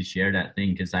to share that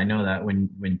thing, because I know that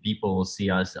when people see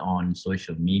us on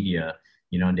social media,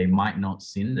 you know, they might not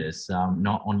seen this.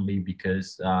 Not only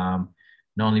because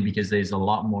not only because there's a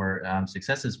lot more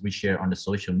successes we share on the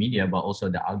social media, but also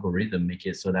the algorithm make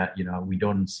it so that, you know, we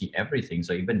don't see everything.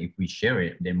 So even if we share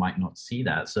it, they might not see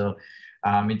that. So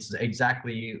it's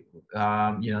exactly,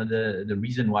 you know, the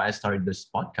reason why I started this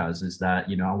podcast is that,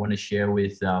 you know, I want to share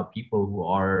with people who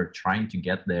are trying to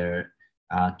get there,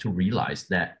 to realize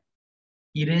that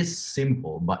it is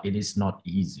simple, but it is not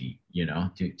easy, you know,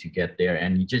 to get there.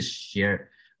 And you just share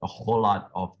a whole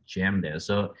lot of gem there.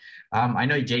 So I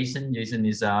know Jason. Jason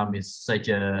is such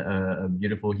a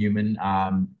beautiful human.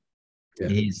 Yeah,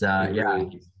 He's it yeah,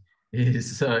 really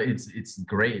is. it's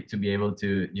great to be able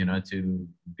to, you know, to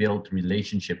build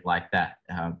relationship like that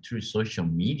through social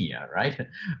media, right?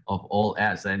 Of all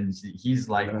as, and he's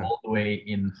I like know. all the way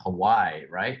in Hawaii,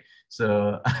 right?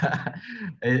 So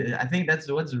I think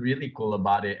that's what's really cool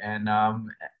about it. And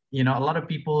you know, a lot of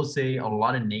people say a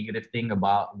lot of negative thing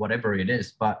about whatever it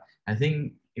is, but I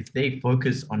think if they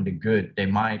focus on the good, they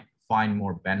might find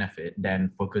more benefit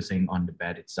than focusing on the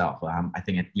bad itself. I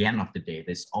think at the end of the day,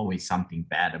 there's always something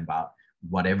bad about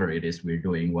whatever it is we're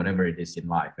doing, whatever it is in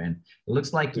life. And it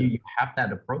looks like Yeah. you have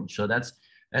that approach. So that's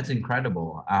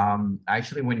incredible.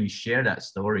 Actually, when you share that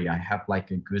story, I have like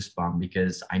a goosebump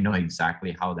because I know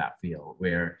exactly how that feel,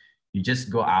 where you just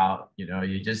go out, you know,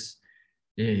 you just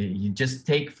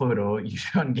take photo, you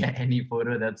don't get any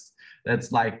photo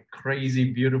that's like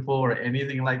crazy beautiful or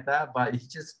anything like that, but you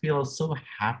just feel so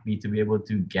happy to be able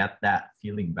to get that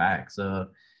feeling back. So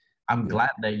I'm Yeah.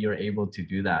 glad that you're able to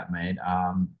do that, man.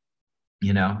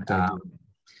 You know, Thank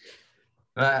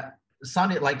you.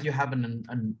 sounded like you have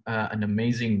an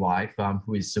amazing wife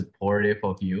who is supportive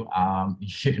of you.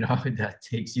 You know, that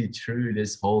takes you through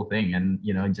this whole thing, and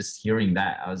you know, just hearing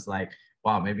that, I was like,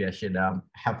 wow, maybe I should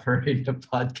have her in the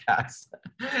podcast.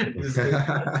 Just an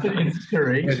Yeah,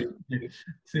 inspiration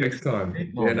to next time. take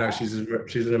Yeah, all no, that.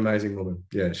 she's an amazing woman.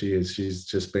 Yeah, she is. She's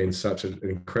just been such an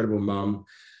incredible mum,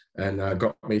 and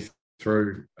got me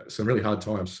through some really hard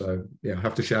times. So yeah, I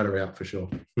have to shout her out for sure.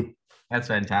 That's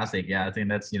fantastic. Yeah, I think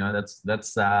that's, you know, that's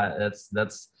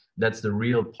the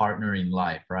real partner in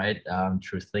life, right?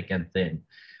 Through thick and thin.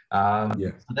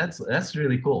 Yeah. So that's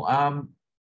really cool.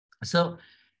 So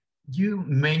you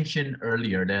mentioned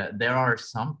earlier that there are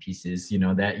some pieces, you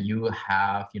know, that you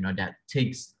have, you know, that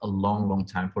takes a long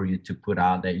time for you to put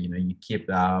out, that, you know, you keep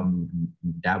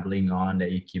dabbling on,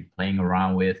 that you keep playing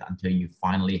around with until you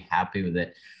finally happy with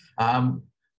it. Um,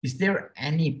 is there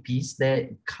any piece that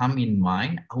come in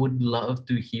mind? I would love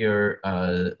to hear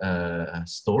a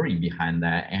story behind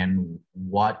that and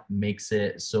what makes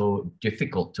it so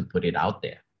difficult to put it out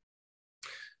there.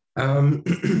 Um,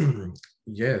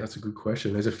 yeah, that's a good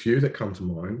question. There's a few that come to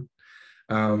mind.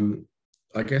 Um,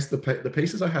 I guess the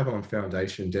pieces I have on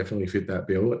foundation definitely fit that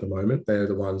bill at the moment. They're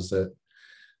the ones that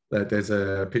there's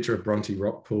a picture of Bronte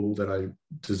Rockpool that I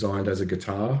designed as a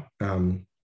guitar.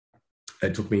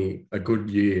 It took me a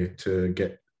good year to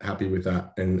get happy with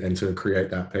that and to create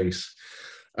that piece,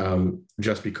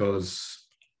 just because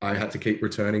I had to keep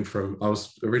returning from, I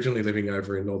was originally living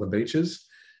over in Northern Beaches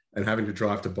and having to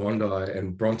drive to Bondi,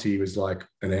 and Bronte was like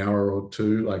an hour or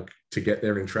two, like to get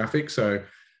there in traffic. So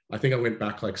I think I went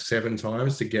back like 7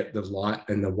 times to get the light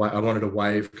and I wanted a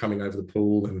wave coming over the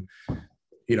pool, and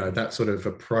you know, that sort of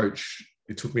approach.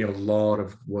 It took me a lot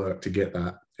of work to get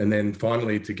that, and then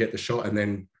finally to get the shot and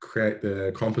then create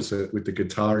the composite with the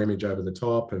guitar image over the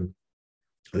top. And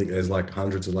I think there's like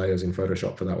hundreds of layers in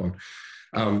Photoshop for that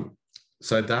one.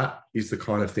 So that is the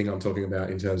kind of thing I'm talking about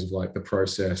in terms of like the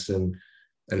process and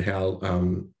how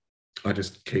I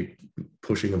just keep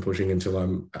pushing and pushing until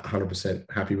I'm 100%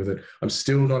 happy with it. I'm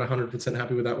still not 100%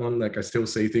 happy with that one. Like I still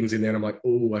see things in there and I'm like,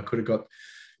 oh, I could have got,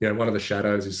 you know, one of the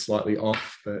shadows is slightly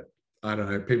off, but I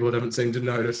don't know, people haven't seemed to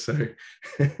notice. So,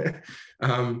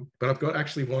 but I've got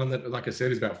actually one that, like I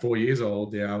said, is about 4 years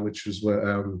old now, which was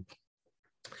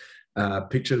a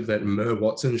picture that Mer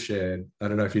Watson shared. I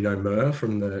don't know if you know Mer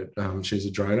from she's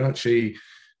a droner. She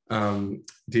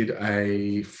did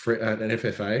an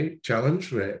FFA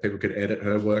challenge where people could edit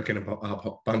her work and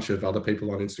a bunch of other people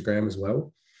on Instagram as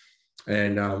well.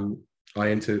 And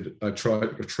I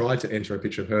tried to enter a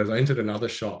picture of hers. I entered another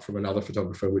shot from another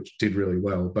photographer, which did really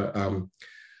well. But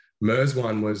Mer's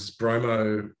one was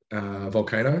Bromo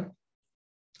volcano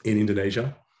in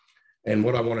Indonesia. And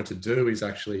what I wanted to do is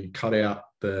actually cut out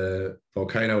the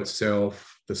volcano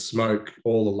itself, the smoke,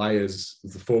 all the layers,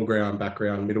 the foreground,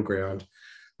 background, middle ground.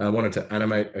 I wanted to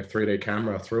animate a 3D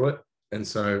camera through it. And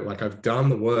so like I've done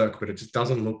the work, but it just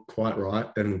doesn't look quite right.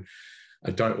 And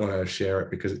I don't want to share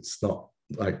it because it's not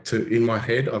like in my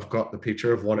head, I've got the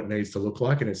picture of what it needs to look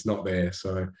like and it's not there.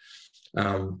 So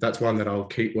that's one that I'll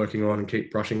keep working on and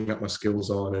keep brushing up my skills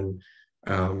on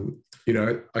You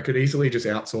know, I could easily just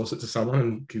outsource it to someone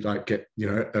and could like get, you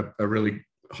know, a really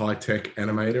high tech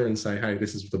animator and say, hey,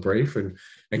 this is the brief, and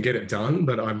get it done.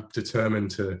 But I'm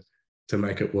determined to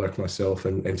make it work myself,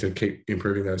 and to keep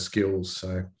improving those skills.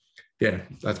 So yeah,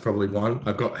 that's probably one.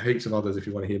 I've got heaps of others if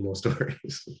you want to hear more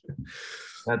stories.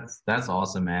 That's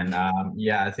awesome, man.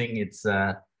 Yeah, I think it's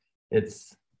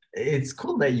it's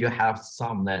cool that you have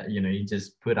some that you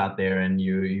just put out there, and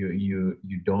you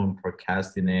don't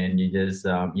procrastinate, and you just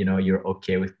you're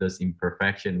okay with those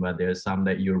imperfection. But there's some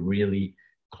that you're really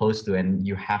close to, and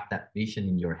you have that vision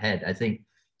in your head. I think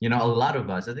a lot of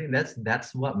us. I think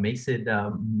that's what makes it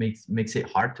makes it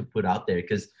hard to put out there,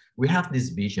 because we have this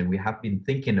vision, we have been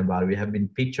thinking about it, we have been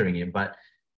picturing it, but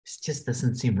it just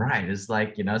doesn't seem right. It's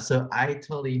like, so I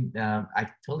totally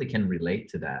can relate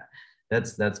to that.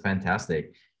 That's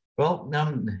fantastic. Well,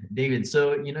 David,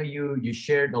 so you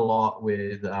shared a lot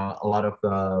with a lot of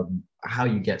how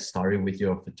you get started with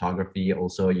your photography,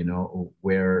 also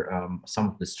where some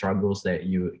of the struggles that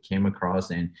you came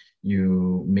across, and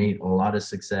you made a lot of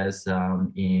success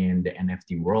in the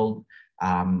NFT world,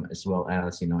 as well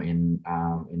as in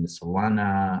the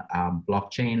Solana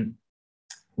blockchain.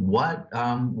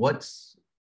 What's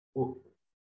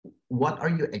what are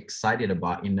you excited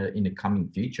about in the coming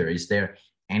future? Is there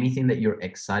anything that you're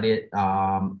excited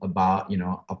about,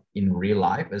 in real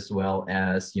life, as well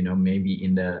as maybe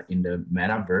in the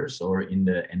metaverse or in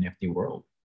the NFT world?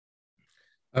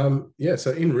 Yeah,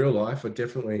 so in real life, I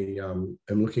definitely am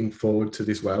looking forward to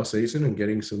this whale season and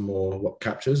getting some more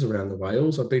captures around the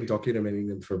whales. I've been documenting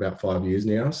them for about 5 years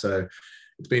now, so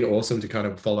it's been awesome to kind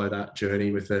of follow that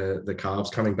journey with the calves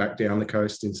coming back down the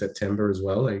coast in September as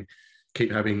well. They keep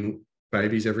having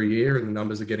babies every year, and the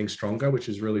numbers are getting stronger, which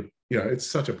is really, it's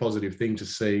such a positive thing to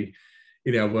see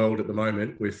in our world at the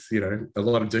moment, with a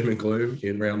lot of doom and gloom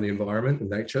around the environment and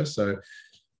nature. So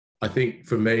I think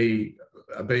for me,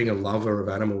 being a lover of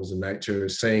animals and nature,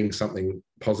 seeing something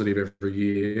positive every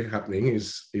year happening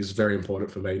is very important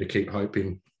for me to keep hope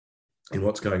in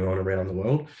what's going on around the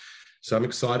world. So I'm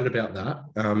excited about that.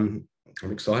 I'm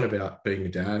excited about being a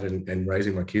dad and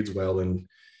raising my kids well, and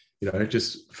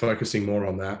just focusing more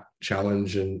on that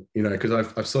challenge. And because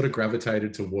I've sort of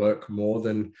gravitated to work more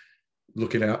than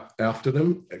looking out after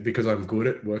them, because I'm good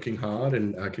at working hard,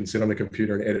 and I can sit on the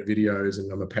computer and edit videos,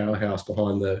 and I'm a powerhouse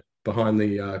behind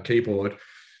the keyboard.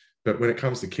 But when it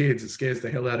comes to kids, it scares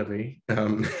the hell out of me.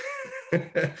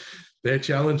 They're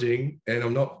challenging, and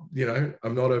I'm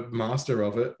not a master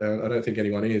of it. I don't think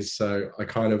anyone is. So I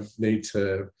kind of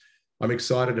I'm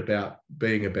excited about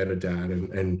being a better dad,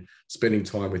 and spending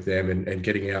time with them, and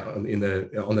getting out on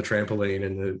the trampoline,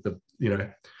 and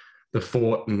the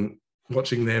fort, and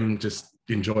watching them just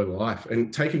enjoy life,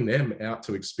 and taking them out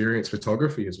to experience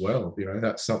photography as well.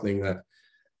 That's something that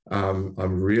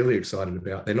I'm really excited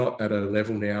about. They're not at a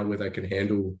level now where they can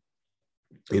handle,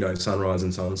 sunrise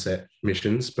and sunset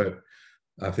missions, but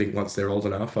I think once they're old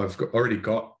enough, already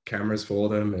got cameras for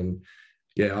them. And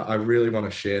yeah, I really want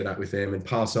to share that with them and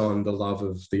pass on the love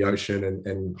of the ocean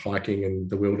and hiking and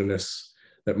the wilderness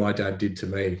that my dad did to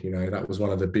me. That was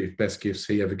one of the best gifts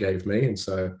he ever gave me. And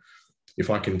so if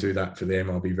I can do that for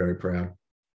them, I'll be very proud.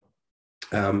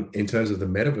 In terms of the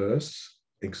metaverse,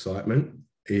 excitement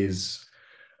is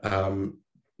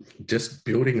just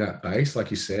building that base. Like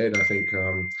you said, I think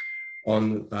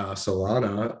on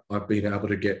Solana, I've been able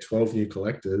to get 12 new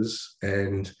collectors,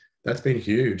 and that's been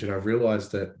huge. And I've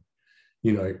realized that,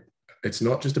 it's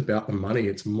not just about the money,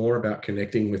 it's more about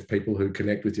connecting with people who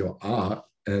connect with your art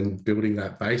and building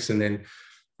that base. And then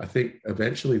I think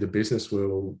eventually the business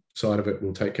side of it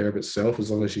will take care of itself,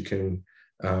 as long as you can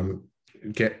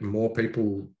get more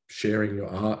people sharing your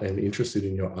art and interested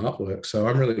in your artwork. So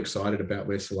I'm really excited about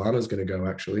where Solana is going to go,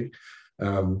 actually.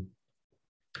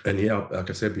 And yeah, like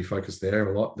I said, be focused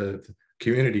there a lot. The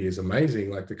community is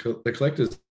amazing. Like the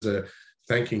collectors are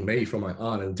thanking me for my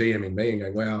art and DMing me and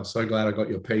going, wow, so glad I got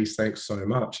your piece. Thanks so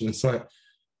much. And it's like,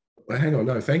 well, hang on,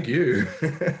 no, thank you.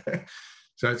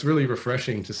 So it's really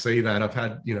refreshing to see that. I've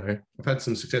had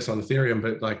some success on Ethereum,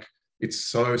 but like, it's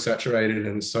so saturated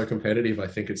and so competitive. I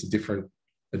think it's a different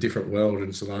world,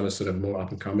 and Solana's sort of more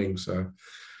up and coming. So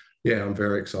yeah, I'm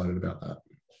very excited about that.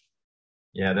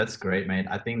 Yeah, that's great, man.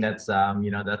 I think that's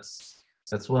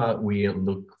that's what we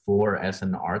look for as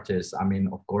an artist. I mean,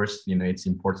 of course, it's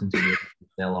important to be able to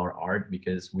sell our art,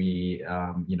 because we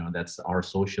that's our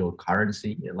social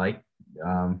currency. Like,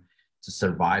 to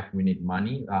survive, we need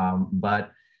money.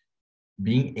 But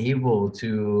being able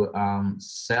to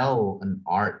sell an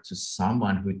art to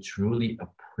someone who truly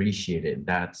appreciate it,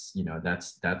 that's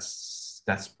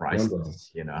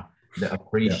priceless. The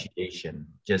appreciation.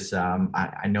 Yeah. Just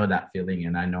I know that feeling,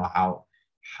 and I know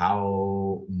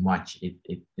how much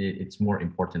it's more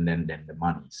important than the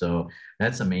money. So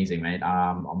that's amazing, man.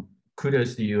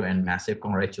 Kudos to you and massive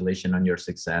congratulations on your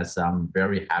success. I'm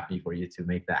very happy for you to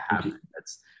make that Thank happen. you.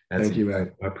 That's Thank you, mate.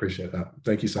 I appreciate that.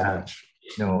 Thank you so much.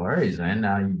 no worries, man.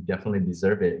 You definitely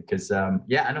deserve it because,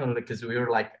 yeah, I know because we were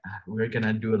like, we're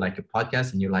gonna do like a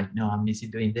podcast, and you're like, no, I'm busy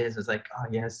doing this. It's like, oh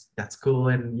yes, that's cool,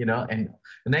 and and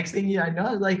the next thing I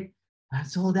know, it's like I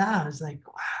sold out. It's like,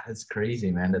 wow, that's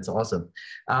crazy, man. That's awesome.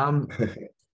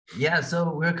 Yeah,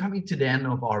 so we're coming to the end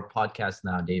of our podcast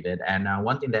now, David. And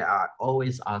one thing that I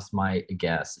always ask my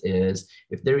guests is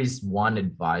if there is one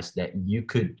advice that you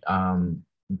could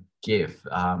give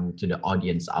to the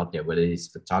audience out there, whether it's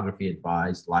photography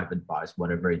advice, life advice,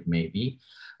 whatever it may be,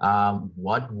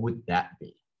 what would that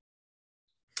be?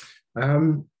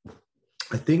 I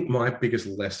think my biggest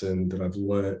lesson that I've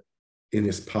learned in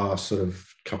this past sort of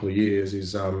couple of years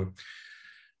is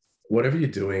whatever you're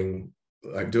doing,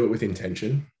 like do it with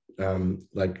intention.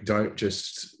 Like don't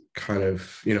just kind of,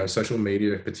 social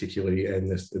media particularly, and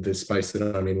the space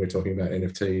that I'm in, we're talking about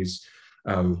NFTs.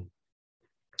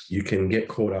 You can get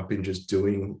caught up in just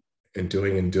doing and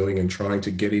doing and doing and trying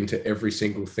to get into every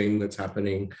single thing that's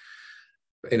happening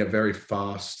in a very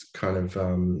fast kind of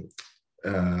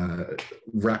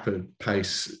rapid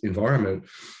pace environment.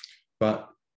 But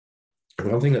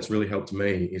one thing that's really helped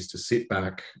me is to sit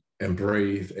back and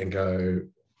breathe and go,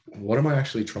 what am I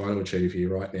actually trying to achieve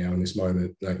here right now in this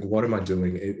moment? Like, what am I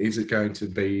doing? Is it going to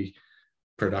be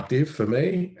productive for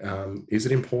me? Is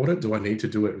it important? Do I need to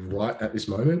do it right at this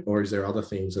moment? Or is there other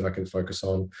things that I can focus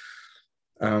on?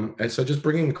 And so just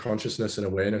bringing consciousness and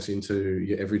awareness into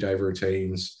your everyday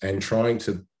routines and trying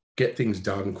to get things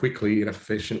done quickly and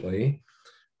efficiently.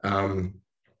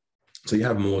 So you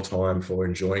have more time for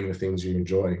enjoying the things you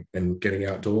enjoy, and getting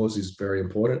outdoors is very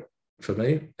important for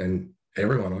me and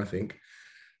everyone, I think.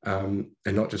 And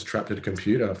not just trapped at a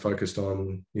computer, focused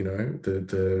on,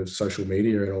 the social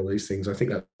media and all these things. I think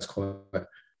that's quite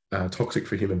toxic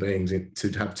for human beings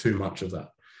to have too much of that.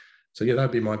 So yeah,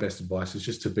 that'd be my best advice, is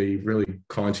just to be really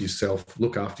kind to yourself,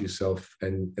 look after yourself,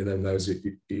 and then those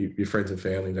your friends and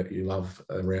family that you love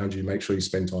around you, make sure you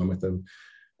spend time with them.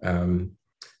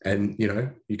 And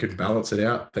you can balance it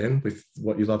out then with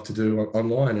what you love to do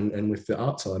online and with the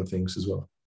art side of things as well.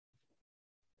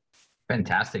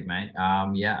 Fantastic, man.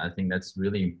 Yeah, I think that's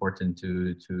really important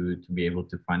to be able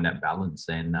to find that balance.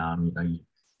 And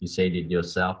you said it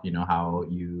yourself, how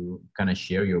you kind of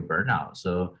share your burnout.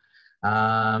 So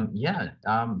yeah,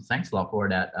 thanks a lot for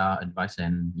that advice.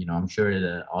 And I'm sure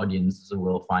the audience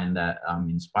will find that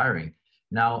inspiring.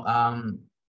 Now,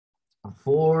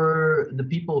 for the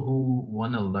people who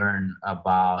want to learn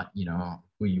about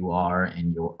who you are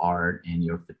and your art and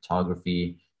your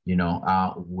photography,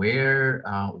 where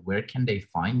can they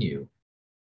find you?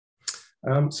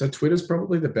 So Twitter's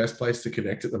probably the best place to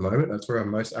connect at the moment. That's where I'm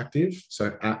most active.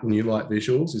 So at New Light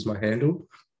Visuals is my handle.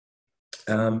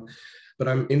 But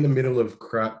I'm in the middle of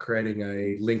creating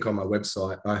a link on my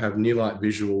website. I have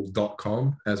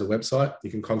newlightvisual.com as a website.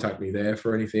 You can contact me there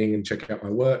for anything and check out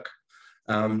my work.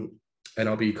 And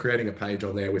I'll be creating a page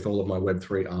on there with all of my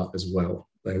Web3 art as well,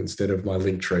 instead of my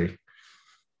link tree.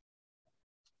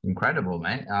 Incredible,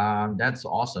 man. That's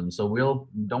awesome. So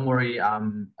don't worry,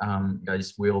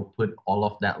 guys, we'll put all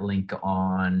of that link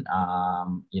on,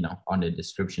 on the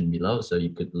description below. So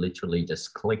you could literally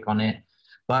just click on it.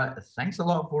 But thanks a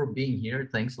lot for being here.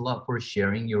 Thanks a lot for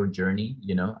sharing your journey,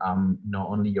 not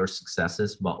only your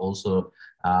successes, but also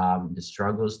the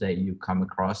struggles that you come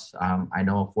across. I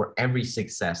know for every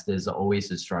success, there's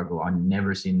always a struggle. I've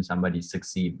never seen somebody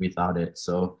succeed without it.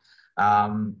 So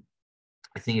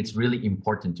I think it's really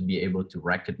important to be able to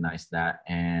recognize that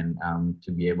and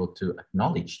to be able to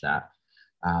acknowledge that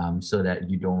so that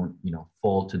you don't,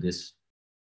 fall to this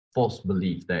false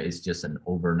belief that it's just an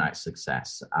overnight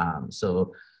success.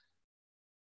 So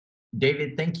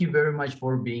David, thank you very much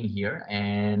for being here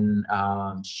and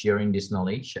sharing this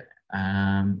knowledge.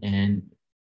 And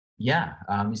yeah,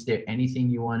 is there anything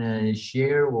you want to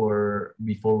share or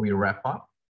before we wrap up?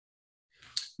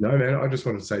 No, man, I just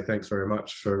wanted to say thanks very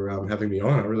much for having me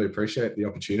on. I really appreciate the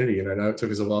opportunity. And I know it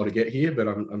took us a while to get here, but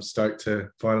I'm stoked to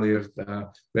finally have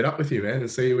met up with you, man, and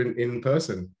see you in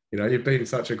person. You've been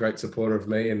such a great supporter of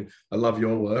me, and I love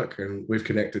your work, and we've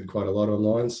connected quite a lot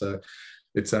online. So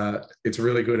it's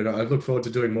really good. And I look forward to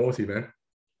doing more with you, man.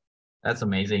 That's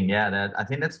amazing. Yeah, I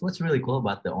think that's what's really cool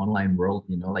about the online world,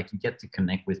 like you get to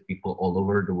connect with people all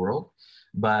over the world.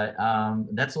 But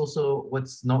that's also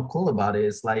what's not cool about it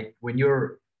is like when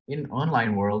you're in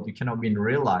online world, you cannot be in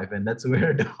real life. And that's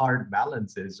where the hard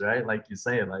balance is, right? Like you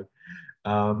say, like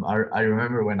I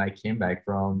remember when I came back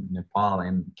from Nepal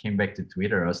and came back to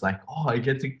Twitter, I was like, oh, I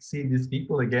get to see these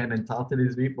people again and talk to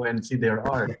these people and see their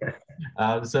art.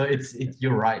 So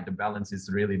you're right. The balance is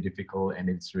really difficult and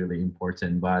it's really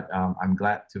important. But I'm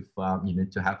glad to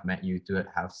to have met you, to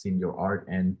have seen your art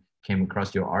and came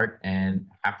across your art and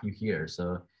have you here.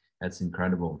 So that's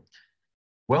incredible.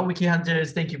 Well, Wiki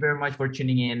Hunters, thank you very much for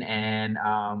tuning in and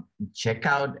check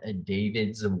out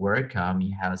David's work.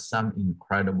 He has some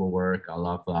incredible work. I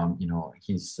love,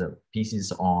 his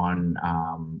pieces on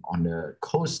the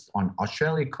coast, on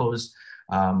Australia coast,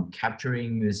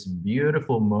 capturing these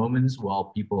beautiful moments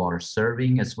while people are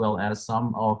serving, as well as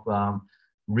some of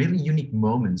really unique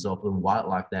moments of the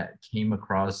wildlife that came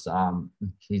across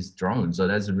his drone. So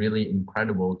that's really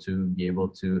incredible to be able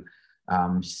to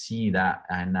see that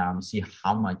and see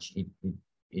how much it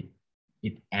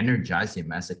it energized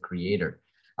him as a creator.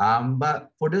 But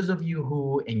for those of you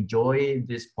who enjoy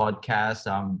this podcast,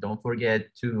 don't forget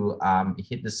to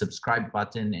hit the subscribe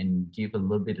button and give a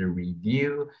little bit of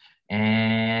review.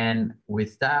 And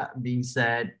with that being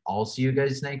said, I'll see you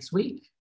guys next week.